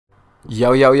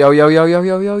Yo, yo, yo, yo, yo, yo,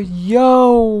 yo, yo,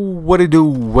 yo, what it do?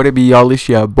 What it be, y'all? It's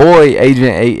your boy,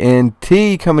 Agent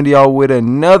ANT, coming to y'all with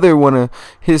another one of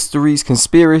Histories,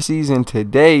 Conspiracies, and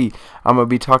today I'm going to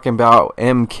be talking about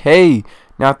MK,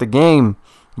 not the game,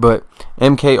 but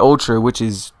MK Ultra, which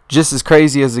is just as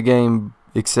crazy as the game,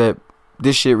 except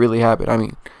this shit really happened. I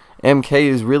mean, MK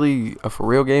is really a for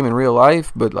real game in real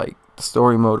life, but like, the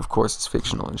story mode, of course, is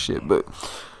fictional and shit, but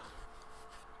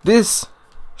this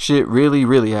shit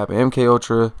really happened. MK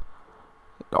Ultra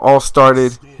all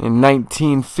started in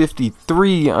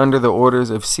 1953 under the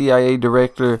orders of CIA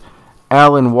Director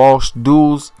Alan Walsh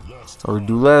Dulles, or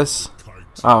Dulles,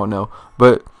 I don't know.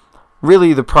 But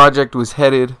really the project was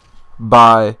headed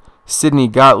by Sidney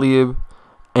Gottlieb,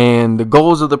 and the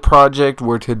goals of the project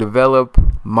were to develop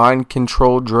mind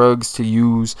control drugs to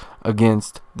use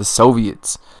against the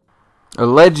Soviets.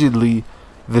 Allegedly,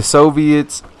 the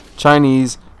Soviets,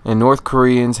 Chinese, and North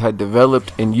Koreans had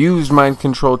developed and used mind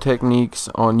control techniques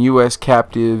on U.S.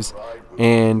 captives,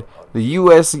 and the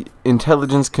U.S.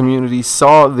 intelligence community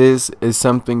saw this as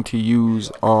something to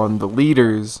use on the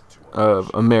leaders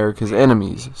of America's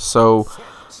enemies. So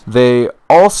they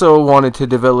also wanted to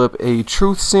develop a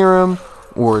truth serum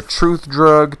or truth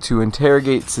drug to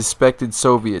interrogate suspected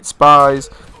Soviet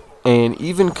spies, and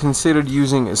even considered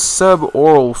using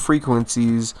suboral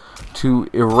frequencies to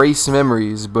erase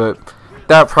memories, but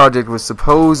that project was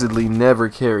supposedly never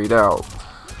carried out,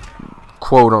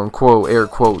 quote unquote, air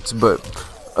quotes. But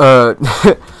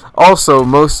also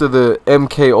most of the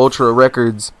MK Ultra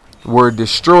records were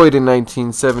destroyed in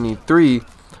 1973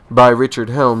 by Richard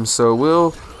Helms, so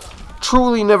we'll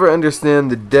truly never understand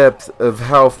the depth of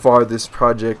how far this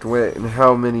project went and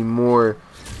how many more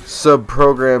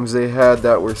sub-programs they had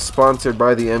that were sponsored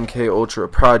by the MK Ultra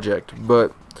project.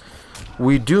 But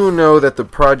we do know that the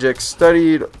project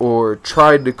studied or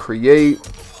tried to create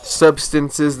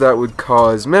substances that would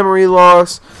cause memory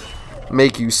loss,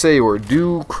 make you say or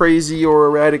do crazy or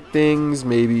erratic things,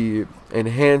 maybe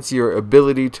enhance your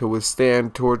ability to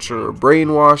withstand torture or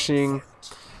brainwashing,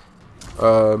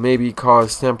 maybe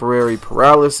cause temporary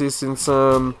paralysis in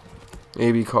some,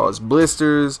 maybe cause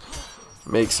blisters,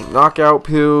 make some knockout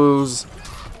pills,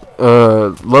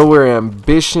 lower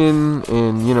ambition,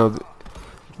 and, you know,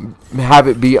 have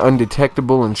it be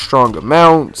undetectable in strong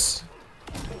amounts.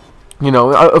 You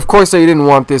know, of course they didn't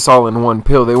want this all in one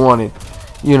pill. They wanted,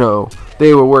 you know,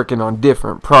 they were working on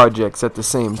different projects at the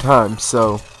same time.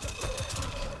 So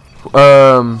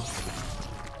the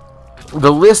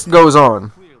list goes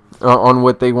on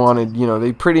what they wanted. You know,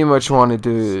 they pretty much wanted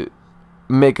to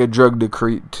make a drug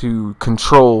to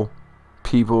control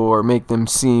people or make them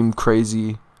seem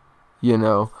crazy, you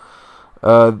know.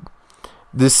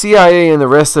 The CIA and the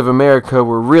rest of America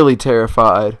were really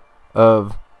terrified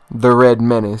of the Red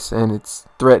Menace and its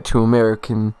threat to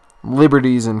American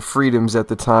liberties and freedoms at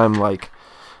the time, like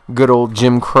good old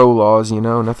Jim Crow laws, you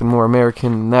know, nothing more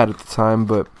American than that at the time.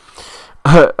 But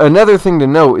another thing to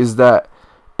note is that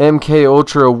MK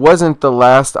Ultra wasn't the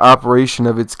last operation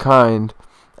of its kind,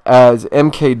 as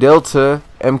MK Delta,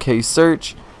 MK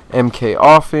Search, MK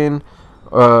Often,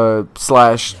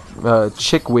 slash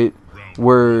Chickwit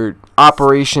were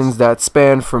operations that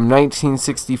spanned from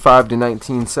 1965 to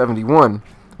 1971,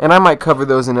 and I might cover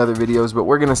those in other videos, but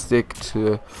we're gonna stick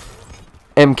to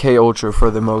MK Ultra for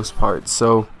the most part.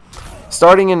 So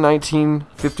starting in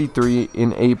 1953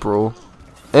 in April,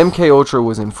 MK Ultra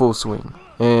was in full swing,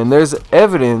 and there's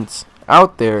evidence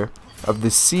out there of the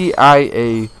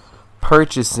CIA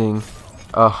purchasing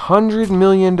 100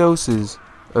 million doses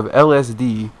of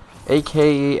LSD,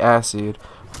 aka acid,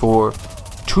 for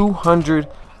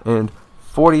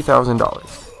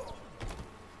 $240,000.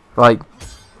 Like,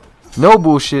 no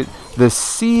bullshit. The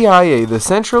CIA, the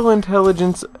Central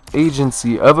Intelligence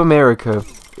Agency of America,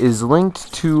 is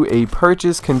linked to a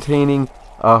purchase containing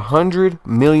 100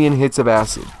 million hits of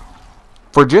acid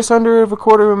for just under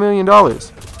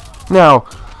 $250,000. Now,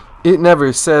 it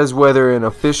never says whether an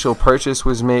official purchase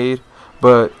was made,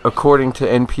 but according to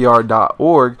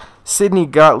NPR.org, Sidney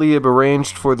Gottlieb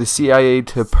arranged for the CIA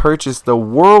to purchase the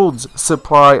world's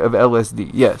supply of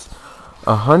LSD. Yes,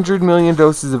 100 million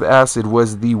doses of acid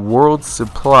was the world's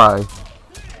supply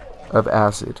of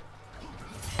acid.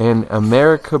 And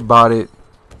America bought it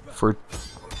for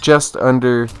just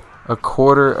under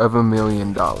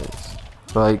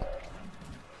 $250,000. Like,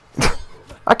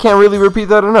 I can't really repeat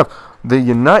that enough. The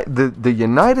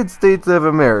United States of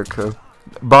America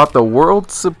bought the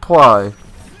world's supply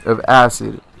of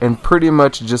acid and pretty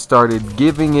much just started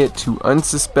giving it to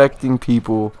unsuspecting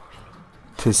people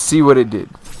to see what it did.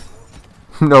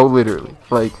 No, literally.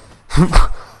 Like,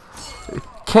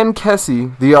 Ken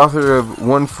Kesey, the author of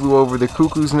One Flew Over the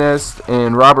Cuckoo's Nest,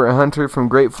 and Robert Hunter from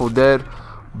Grateful Dead,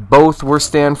 both were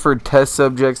Stanford test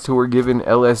subjects who were given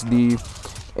LSD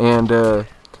and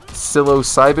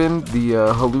psilocybin, the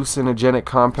hallucinogenic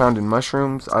compound in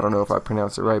mushrooms. I don't know if I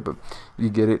pronounced it right, but you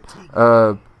get it.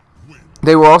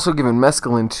 They were also given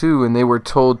mescaline too, and they were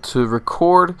told to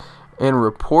record and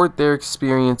report their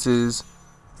experiences,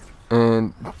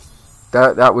 and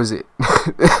that was it.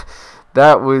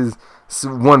 That was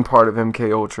one part of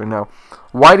MK Ultra. Now,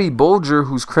 Whitey Bulger,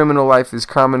 whose criminal life is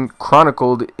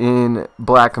chronicled in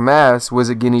Black Mass, was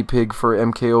a guinea pig for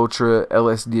MK Ultra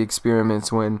LSD experiments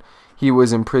when he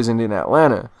was imprisoned in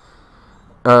Atlanta.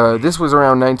 This was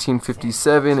around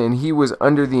 1957, and he was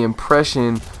under the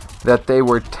impression that they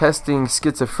were testing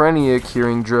schizophrenia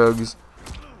curing drugs.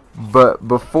 But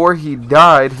before he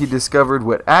died, he discovered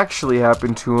what actually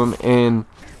happened to him and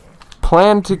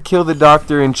planned to kill the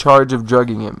doctor in charge of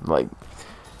drugging him. Like,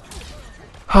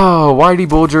 oh, Whitey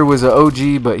Bulger was an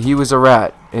OG, but he was a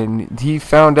rat, and he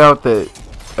found out that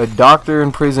a doctor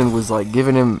in prison was like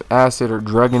giving him acid or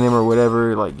drugging him or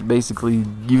whatever, like basically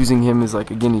using him as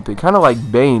like a guinea pig, kind of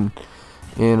like Bane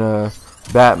in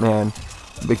Batman,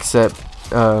 except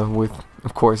with,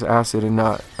 of course, acid and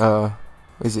not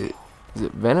is it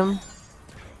venom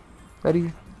that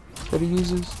he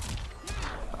uses?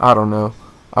 I don't know.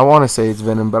 I want to say it's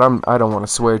venom, but I don't want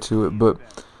to swear to it. But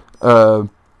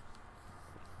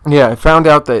yeah, I found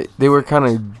out that they were kind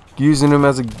of using him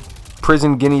as a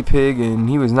prison guinea pig, and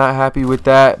he was not happy with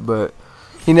that. But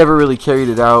he never really carried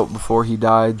it out before he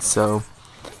died. So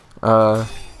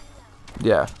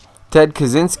yeah. Ted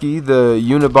Kaczynski, the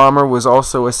Unabomber, was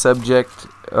also a subject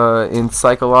in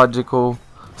psychological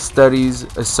studies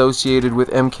associated with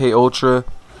MK Ultra.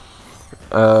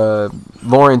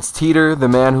 Lawrence Teeter, the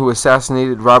man who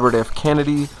assassinated Robert F.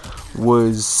 Kennedy,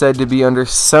 was said to be under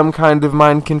some kind of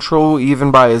mind control,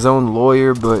 even by his own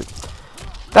lawyer, but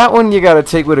that one you gotta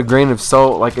take with a grain of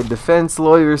salt. Like a defense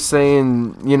lawyer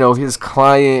saying, you know, his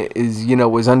client is, you know,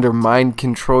 was under mind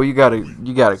control, you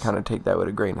gotta kind of take that with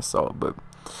a grain of salt. But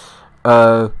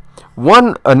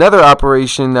another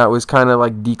operation that was kind of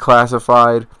like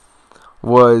declassified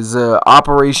was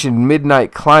Operation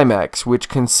Midnight Climax, which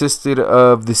consisted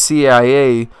of the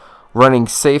CIA running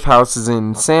safe houses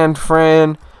in San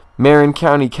Fran, Marin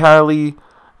County, Cali,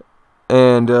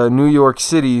 and New York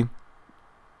City,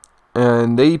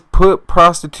 and they put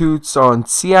prostitutes on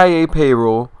CIA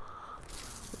payroll,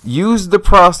 used the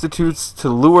prostitutes to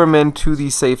lure men to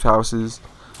these safe houses,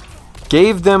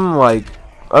 gave them like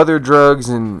other drugs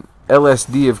and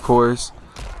LSD, of course,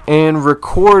 and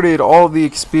recorded all the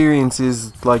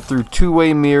experiences like through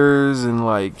two-way mirrors and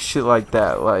like shit like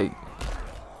that. Like,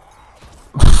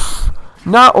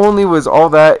 not only was all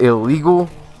that illegal,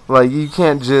 like you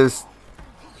can't just,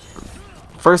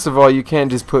 first of all, you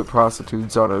can't just put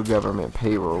prostitutes on a government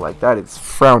payroll. Like, that is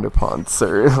frowned upon,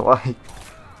 sir. Like,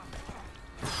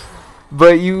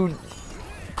 but you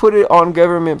put it on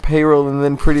government payroll and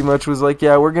then pretty much was like,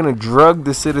 yeah, we're gonna drug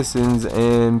the citizens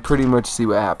and pretty much see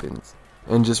what happens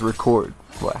and just record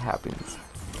what happens.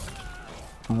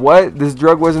 What? This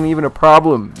drug wasn't even a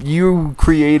problem. You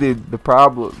created the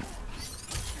problem.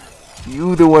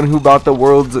 You the one who bought the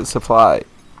world's supply.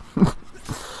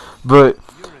 But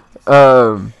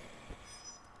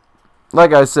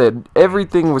like I said,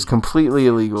 everything was completely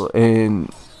illegal,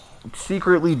 and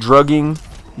secretly drugging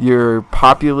your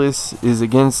populace is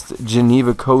against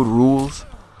Geneva Code rules,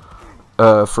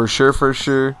 for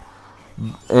sure.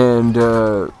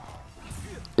 And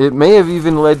it may have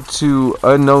even led to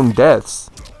unknown deaths.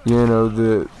 You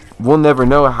know, we'll never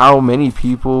know how many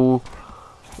people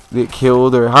get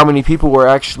killed or how many people were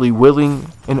actually willing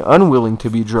and unwilling to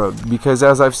be drugged, because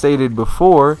as I've stated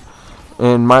before,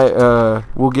 and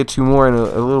we'll get to more in a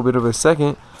little bit of a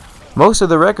second, most of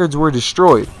the records were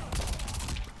destroyed.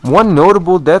 One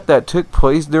notable death that took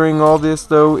place during all this,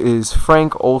 though, is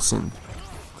Frank Olson,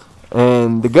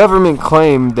 and the government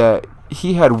claimed that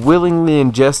he had willingly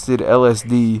ingested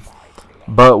LSD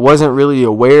but wasn't really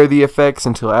aware of the effects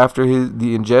until after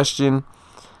the ingestion,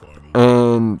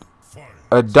 and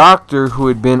a doctor who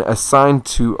had been assigned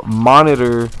to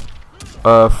monitor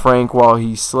Frank while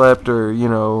he slept, or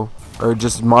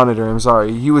just monitor him,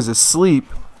 sorry, he was asleep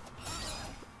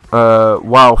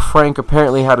while Frank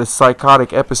apparently had a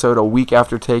psychotic episode a week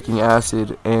after taking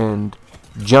acid and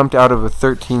jumped out of a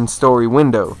 13-story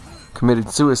window, committed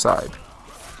suicide.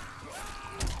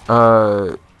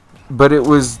 But it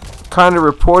was kind of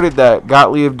reported that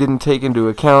Gottlieb didn't take into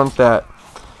account that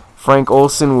Frank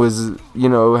Olson was,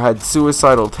 had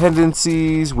suicidal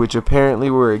tendencies, which apparently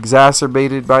were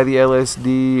exacerbated by the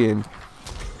LSD, and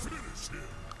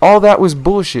all that was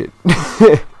bullshit.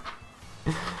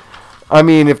 I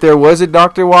mean, if there was a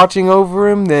doctor watching over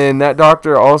him, then that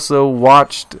doctor also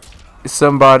watched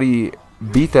somebody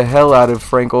beat the hell out of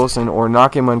Frank Olson or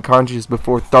knock him unconscious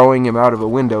before throwing him out of a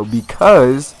window,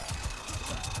 because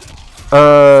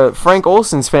Frank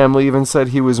Olson's family even said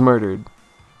he was murdered.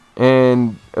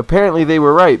 And apparently they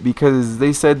were right, because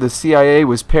they said the CIA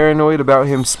was paranoid about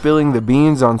him spilling the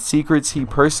beans on secrets he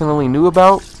personally knew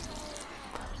about.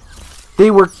 They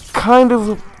were kind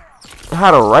of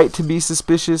had a right to be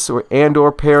suspicious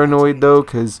or paranoid, though,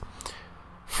 because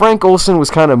Frank Olson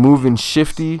was kind of moving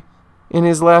shifty in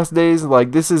his last days.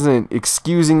 Like, this isn't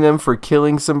excusing them for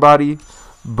killing somebody,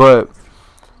 but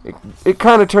it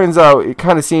kind of turns out, it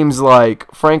kind of seems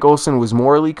like Frank Olson was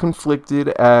morally conflicted,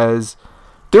 as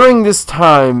during this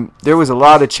time there was a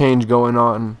lot of change going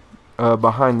on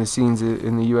behind the scenes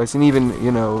in the U.S. and even,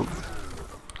 you know,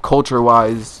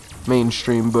 culture-wise,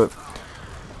 mainstream. But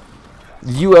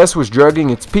the U.S. was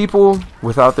drugging its people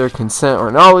without their consent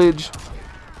or knowledge.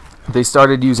 They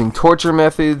started using torture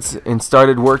methods and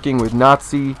started working with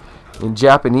Nazi and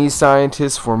Japanese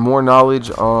scientists for more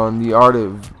knowledge on the art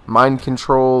of mind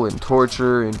control and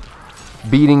torture and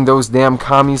beating those damn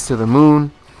commies to the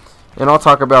moon. And I'll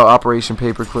talk about Operation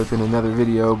Paperclip in another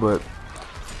video. But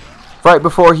right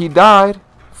before he died,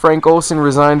 Frank Olson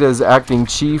resigned as acting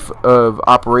chief of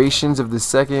operations of the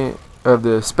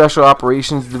Special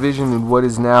Operations Division in what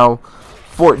is now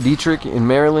Fort Detrick in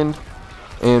Maryland.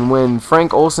 And when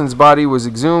Frank Olson's body was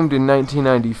exhumed in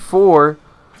 1994,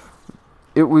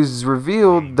 it was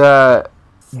revealed that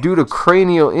due to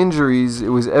cranial injuries, it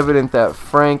was evident that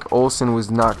Frank Olson was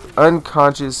knocked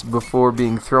unconscious before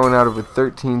being thrown out of a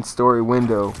 13-story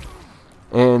window.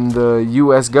 And the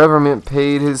U.S. government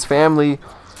paid his family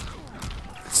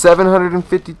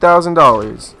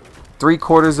 $750,000.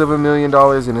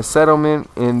 $750,000 in a settlement,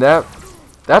 and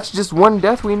that's just one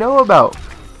death we know about.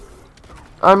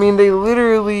 I mean, they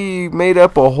literally made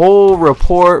up a whole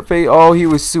report. Oh, he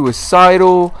was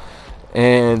suicidal,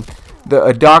 and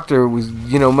a doctor was,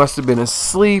 you know, must have been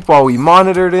asleep while we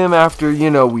monitored him after, you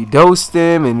know, we dosed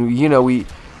him, and, you know, we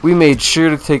made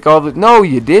sure to take all the. No,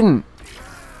 you didn't.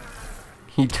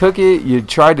 He took it. You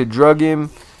tried to drug him.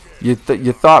 You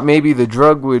thought maybe the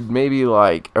drug would maybe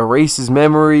like erase his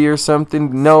memory or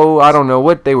something. No, I don't know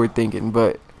what they were thinking,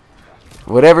 but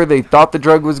whatever they thought the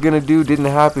drug was gonna do didn't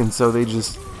happen. So they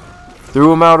just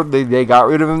threw him out. They got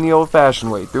rid of him the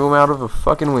old-fashioned way. Threw him out of a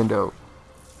fucking window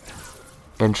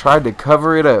and tried to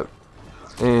cover it up.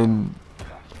 And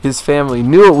his family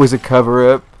knew it was a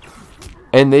cover-up,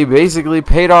 and they basically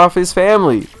paid off his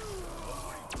family.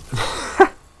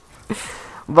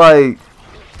 Like.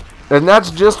 And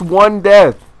that's just one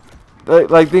death.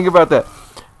 Like, think about that.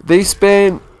 They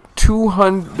spent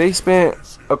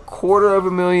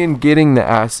 $250,000 getting the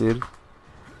acid,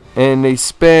 and they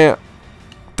spent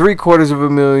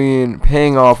 $750,000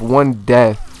 paying off one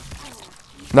death.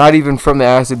 Not even from the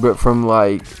acid, but from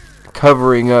like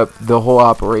covering up the whole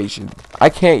operation. I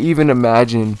can't even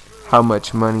imagine how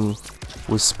much money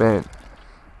was spent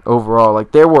overall.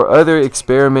 Like, there were other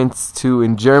experiments too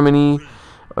in Germany,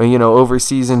 you know,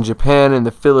 overseas in Japan and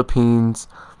the Philippines,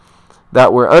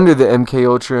 that were under the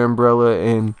MKUltra umbrella.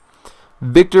 And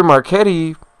Victor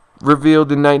Marchetti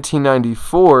revealed in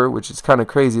 1994, which is kind of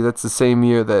crazy. That's the same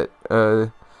year that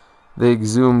they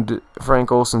exhumed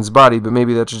Frank Olson's body, but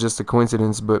maybe that's just a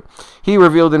coincidence. But he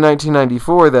revealed in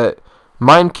 1994 that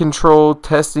mind control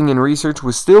testing and research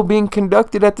was still being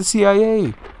conducted at the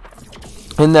CIA,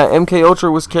 and that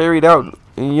MKUltra was carried out,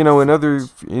 you know,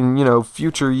 in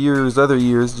future years, other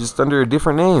years, just under a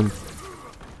different name.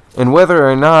 And whether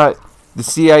or not the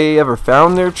CIA ever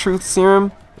found their truth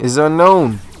serum is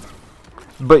unknown.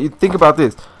 But you think about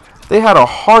this. They had a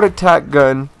heart attack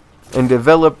gun and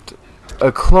developed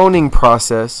a cloning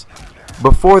process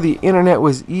before the internet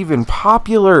was even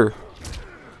popular.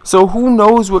 So who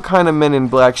knows what kind of Men in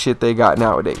Black shit they got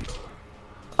nowadays.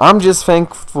 I'm just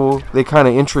thankful they kind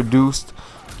of introduced,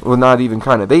 well, not even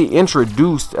kind of, they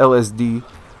introduced LSD,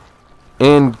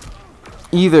 and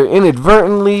either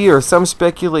inadvertently, or some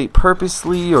speculate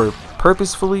purposely or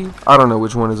purposefully, I don't know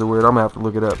which one is the word, I'm gonna have to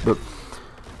look it up, but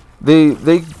they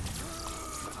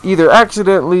either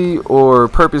accidentally or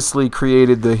purposely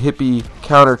created the hippie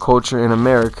counterculture in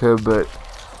America. But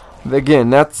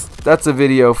again, that's a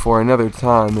video for another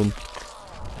time. And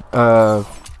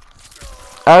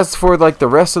as for like the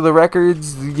rest of the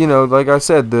records, you know, like I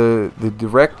said, the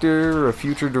director, a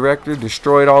future director,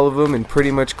 destroyed all of them and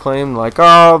pretty much claimed like,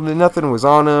 oh, nothing was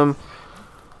on them.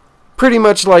 Pretty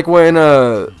much like when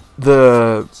the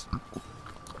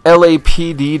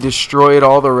LAPD destroyed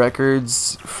all the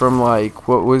records from, like,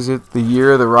 what was it, the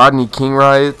year of the Rodney King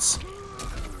riots.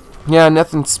 Yeah,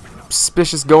 nothing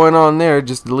suspicious going on there,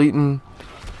 just deleting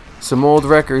some old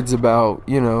records about,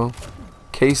 you know,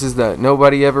 cases that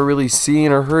nobody ever really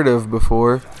seen or heard of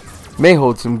before. May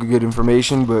hold some good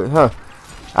information, but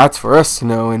that's for us to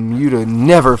know and you to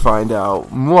never find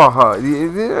out. Mwaha.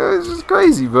 It's just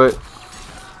crazy. But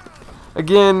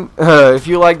again, if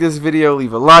you like this video,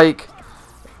 leave a like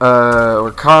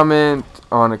or comment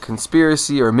on a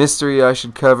conspiracy or mystery I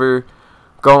should cover.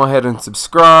 Go ahead and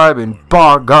subscribe, and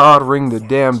by God, ring the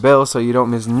damn bell so you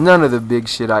don't miss none of the big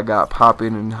shit I got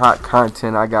popping and hot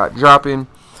content I got dropping.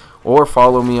 Or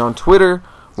follow me on Twitter,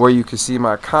 where you can see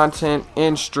my content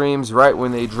and streams right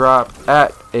when they drop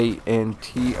at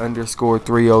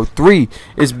ANT_303.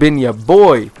 It's been your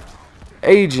boy,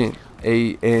 Agent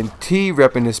ANT,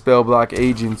 repping the Spell Block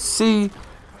Agency.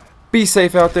 Be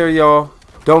safe out there, y'all.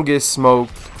 Don't get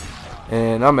smoked.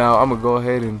 And I'm out. I'm going to go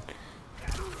ahead and...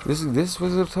 This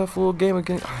was a tough little game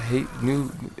again. I hate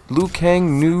Liu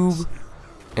Kang noob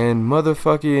and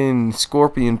motherfucking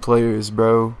Scorpion players,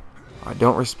 bro. I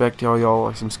don't respect y'all. Y'all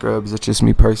are some scrubs. That's just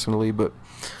me personally, but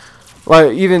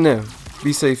like even them,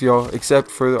 be safe, y'all.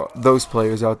 Except for those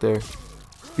players out there,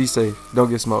 be safe. Don't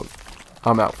get smoked.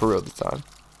 I'm out for real this time.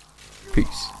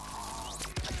 Peace.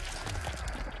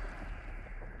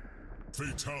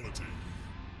 Fatality.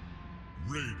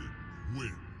 Raiden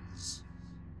wins.